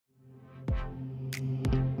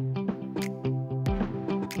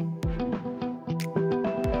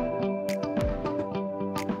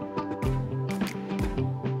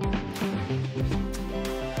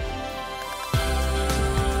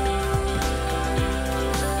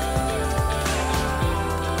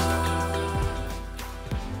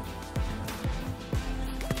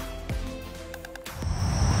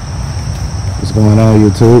What's going on,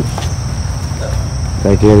 YouTube?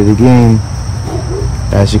 Back at it again.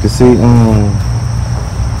 As you can see,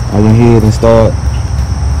 I went ahead and started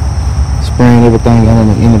spraying everything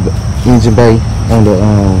in the engine bay on the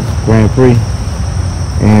Grand Prix.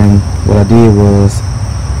 And what I did was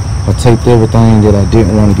I taped everything that I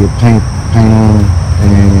didn't want to get paint on,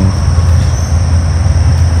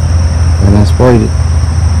 and I sprayed it.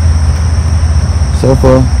 So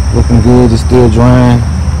far, looking good. It's still drying,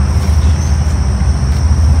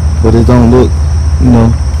 but it don't look, you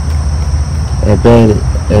know, as bad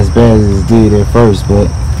as it did at first. But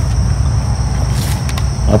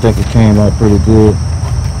I think it came out pretty good.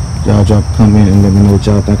 Y'all drop a comment and let me know what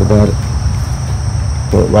y'all think about it.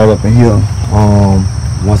 But right up in here,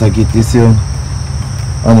 once I get this here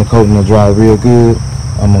undercoating to dry real good,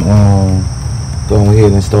 I'm gonna go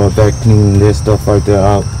ahead and start back cleaning that stuff right there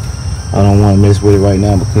out. I don't want to mess with it right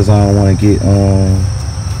now because I don't want to get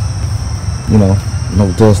you know,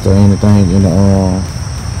 no dust or anything in the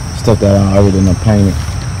stuff that I already done painted.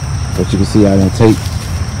 But you can see I done tape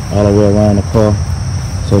all the way around the car,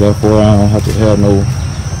 so therefore I don't have to have no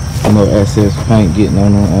excess paint getting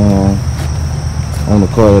on the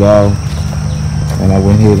car at all. And I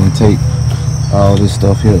went ahead and taped all this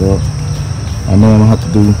stuff here up. I know I'm gonna have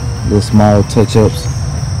to do little small touch-ups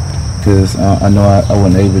because I know I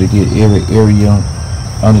wasn't able to get every area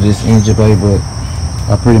under this engine bay, but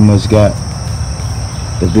I pretty much got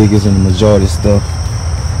the biggest and the majority stuff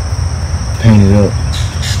painted up.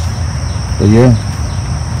 But yeah,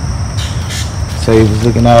 say it's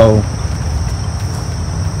looking all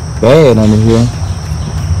bad under here.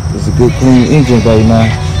 It's a good clean engine bay now,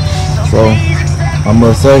 so I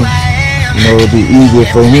must say, you know, it'd be easier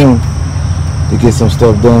for him to get some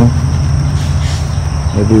stuff done.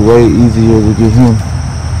 It'd be way easier to get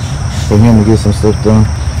for him to get some stuff done.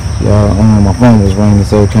 Y'all, my phone was ringing,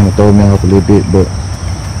 so it kind of threw me off a little bit, but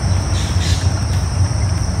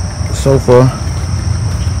so far,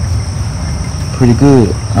 pretty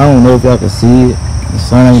good. I don't know if y'all can see it. The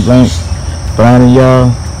sun ain't blinding y'all.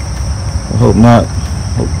 I hope not.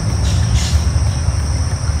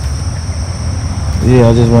 Yeah,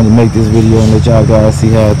 I just wanted to make this video and let y'all guys see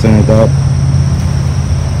how it turned out.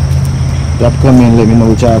 Drop a comment and let me know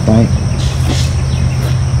what y'all think.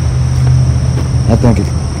 I think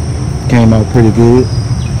it came out pretty good.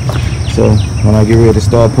 So when I get ready to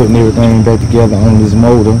start putting everything back together on this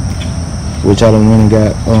motor, which I done went and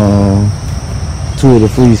got 2 of the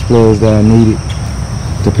freeze plugs that I needed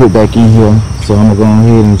to put back in here. So I'm gonna go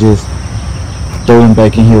ahead and just throw them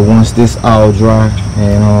back in here once this all dry,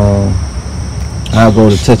 and I'll go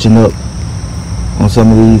to touching up on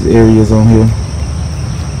some of these areas on here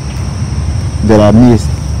that I missed,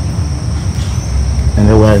 and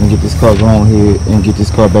that way I can get this car going here and get this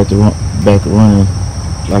car back running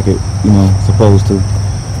like it, you know, supposed to.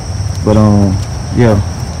 But yeah,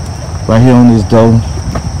 right here on this door,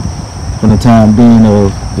 for the time being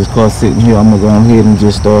of this car sitting here, I'm gonna go ahead and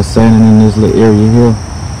just start sanding in this little area here,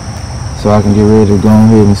 so I can get ready to go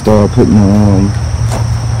ahead and start putting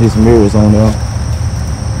his mirrors on there.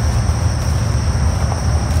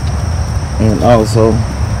 And also,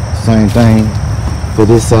 same thing for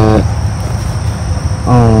this side.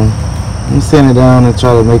 I'm sanding it down and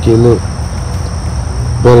try to make it look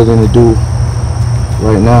better than it do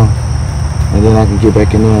right now, and then I can get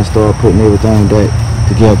back in there and start putting everything back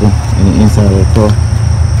together in the inside of the car.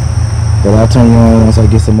 But I'll turn you on once I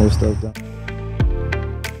get some more stuff done.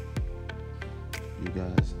 You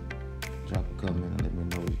guys drop a comment and let me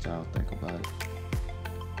know what y'all think about it.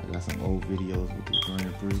 I got some old videos with the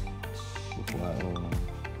Grand Prix before I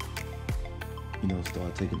you know,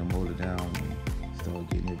 start taking the motor down and start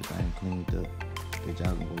getting everything cleaned up, that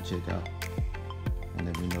y'all can go check out. And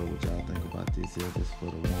let me know what y'all think about this here. This for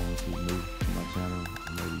the ones who new to my channel,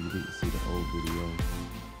 and maybe you didn't see the old video.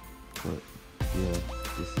 But yeah,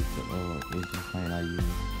 this is the engine paint I used,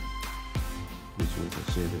 which was a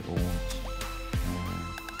Chevy orange. And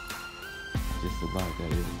just about got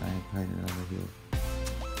everything painted under here.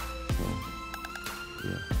 So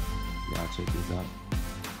yeah, y'all check this out.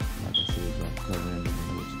 Like I said, drop a comment and let me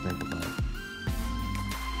know what you think about it.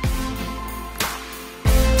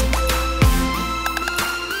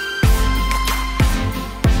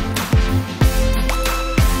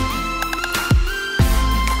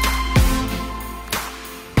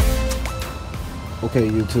 Okay,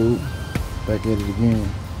 YouTube, back at it again.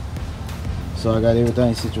 So I got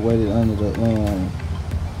everything situated under the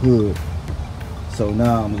hood. So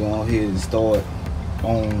now I'm going to go ahead and start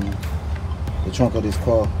on the trunk of this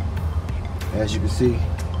car. As you can see,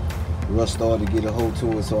 the rust started to get a hold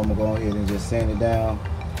to it, so I'm gonna go ahead and just sand it down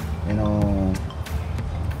and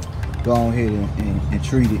go on ahead and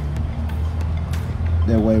treat it.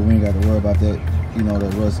 That way we ain't got to worry about that, you know,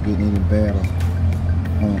 that rust getting any better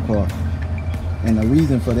on the car. And the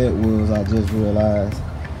reason for that was I just realized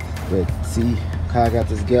that, see how I got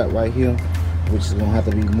this gap right here, which is gonna have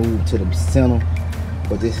to be moved to the center.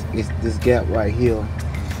 But this gap right here,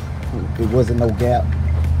 it wasn't no gap,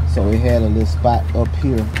 so it had a little spot up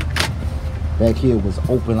here. Back here was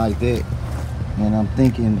open like that, and I'm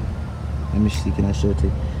thinking, let me see, can I show it to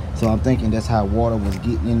you? So I'm thinking that's how water was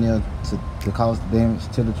getting in there to cause damage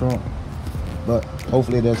to the trunk. But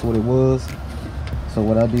hopefully that's what it was. So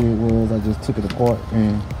what I did was I just took it apart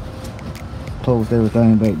and closed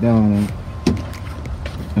everything back down,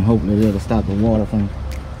 and hopefully that'll stop the water from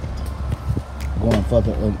going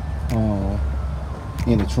further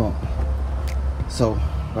in the trunk. So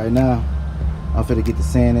right now I'm finna get the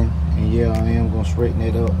sanding, and yeah, I am gonna straighten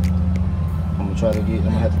it up. I'm gonna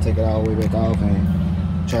have to take it all the way back off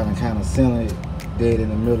and try to kind of center it dead in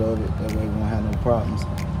the middle of it. That way we won't have no problems.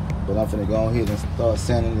 But I'm finna go ahead and start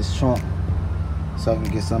sanding this trunk so I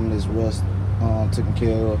can get some of this rust taken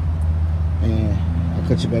care of. And I'll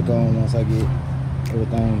cut you back on once I get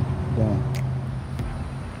everything done.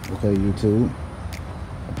 Okay, YouTube,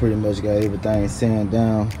 I pretty much got everything sanded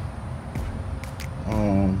down.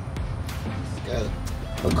 Got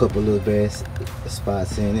a couple little bad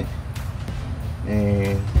spots in it,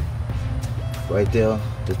 and right there,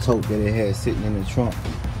 the tote that it had sitting in the trunk,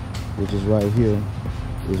 which is right here,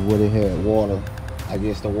 is where it had water. I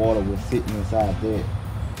guess the water was sitting inside there,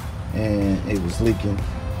 and it was leaking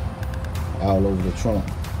all over the trunk.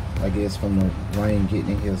 I guess from the rain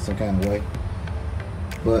getting in here some kind of way.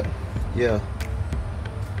 But yeah,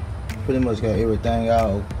 pretty much got everything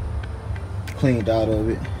all cleaned out of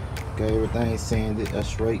it. Got everything sanded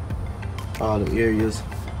straight, all the areas.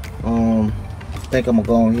 I think I'm gonna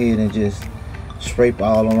go ahead and just scrape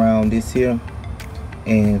all around this here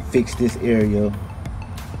and fix this area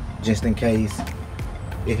just in case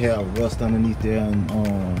it had rust underneath there and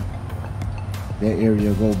that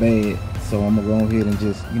area go bad. So I'm gonna go ahead and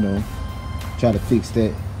just, you know, try to fix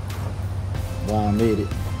that while I'm at it.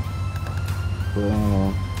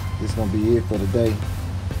 But this is gonna be it for today.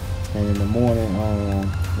 And in the morning,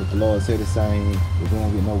 if the Lord said the same, we're gonna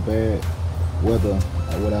get no bad weather.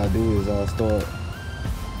 What I do is I'll start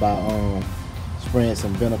by spraying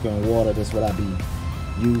some vinegar and water. That's what I be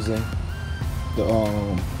using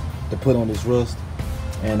to put on this rust.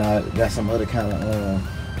 And I got some other kind of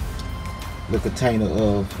the container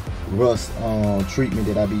of rust treatment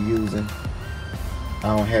that I be using.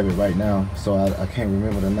 I don't have it right now, so I can't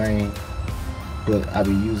remember the name, but I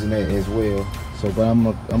be using that as well. So, but I'm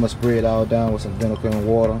gonna spray it all down with some vinegar and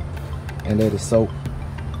water and let it soak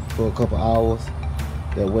for a couple hours.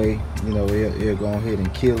 That way, you know, it'll go ahead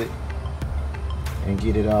and kill it and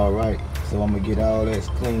get it all right. So I'm gonna get all that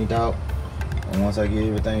cleaned out, and once I get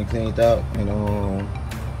everything cleaned out and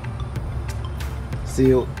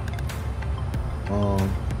sealed,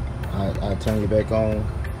 I turn it back on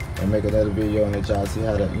and make another video and let y'all see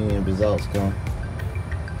how the end results come.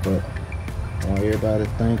 But I want everybody to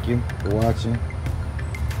thank you for watching.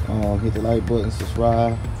 Hit the like button,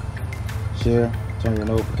 subscribe, share, turn your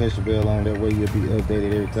notification bell on. That way you'll be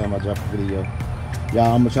updated every time I drop a video.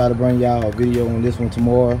 Y'all, I'm gonna try to bring y'all a video on this one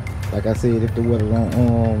tomorrow. Like I said, if the weather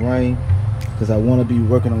don't rain, because I want to be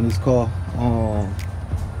working on this car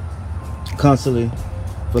constantly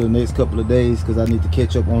for the next couple of days, because I need to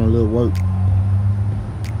catch up on a little work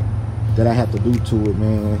that I have to do to it,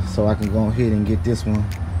 man, so I can go ahead and get this one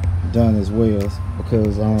done as well.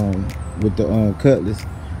 Because with the Cutlass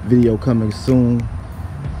video coming soon,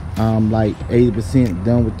 I'm like 80%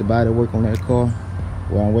 done with the body work on that car.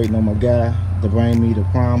 Well, I'm waiting on my guy to bring me the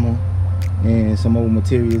primer and some old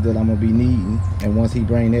materials that I'm gonna be needing, and once he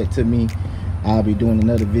bring that to me, I'll be doing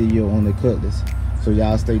another video on the Cutlass. So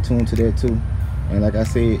y'all stay tuned to that too. And like I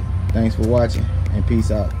said, thanks for watching and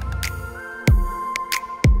peace out.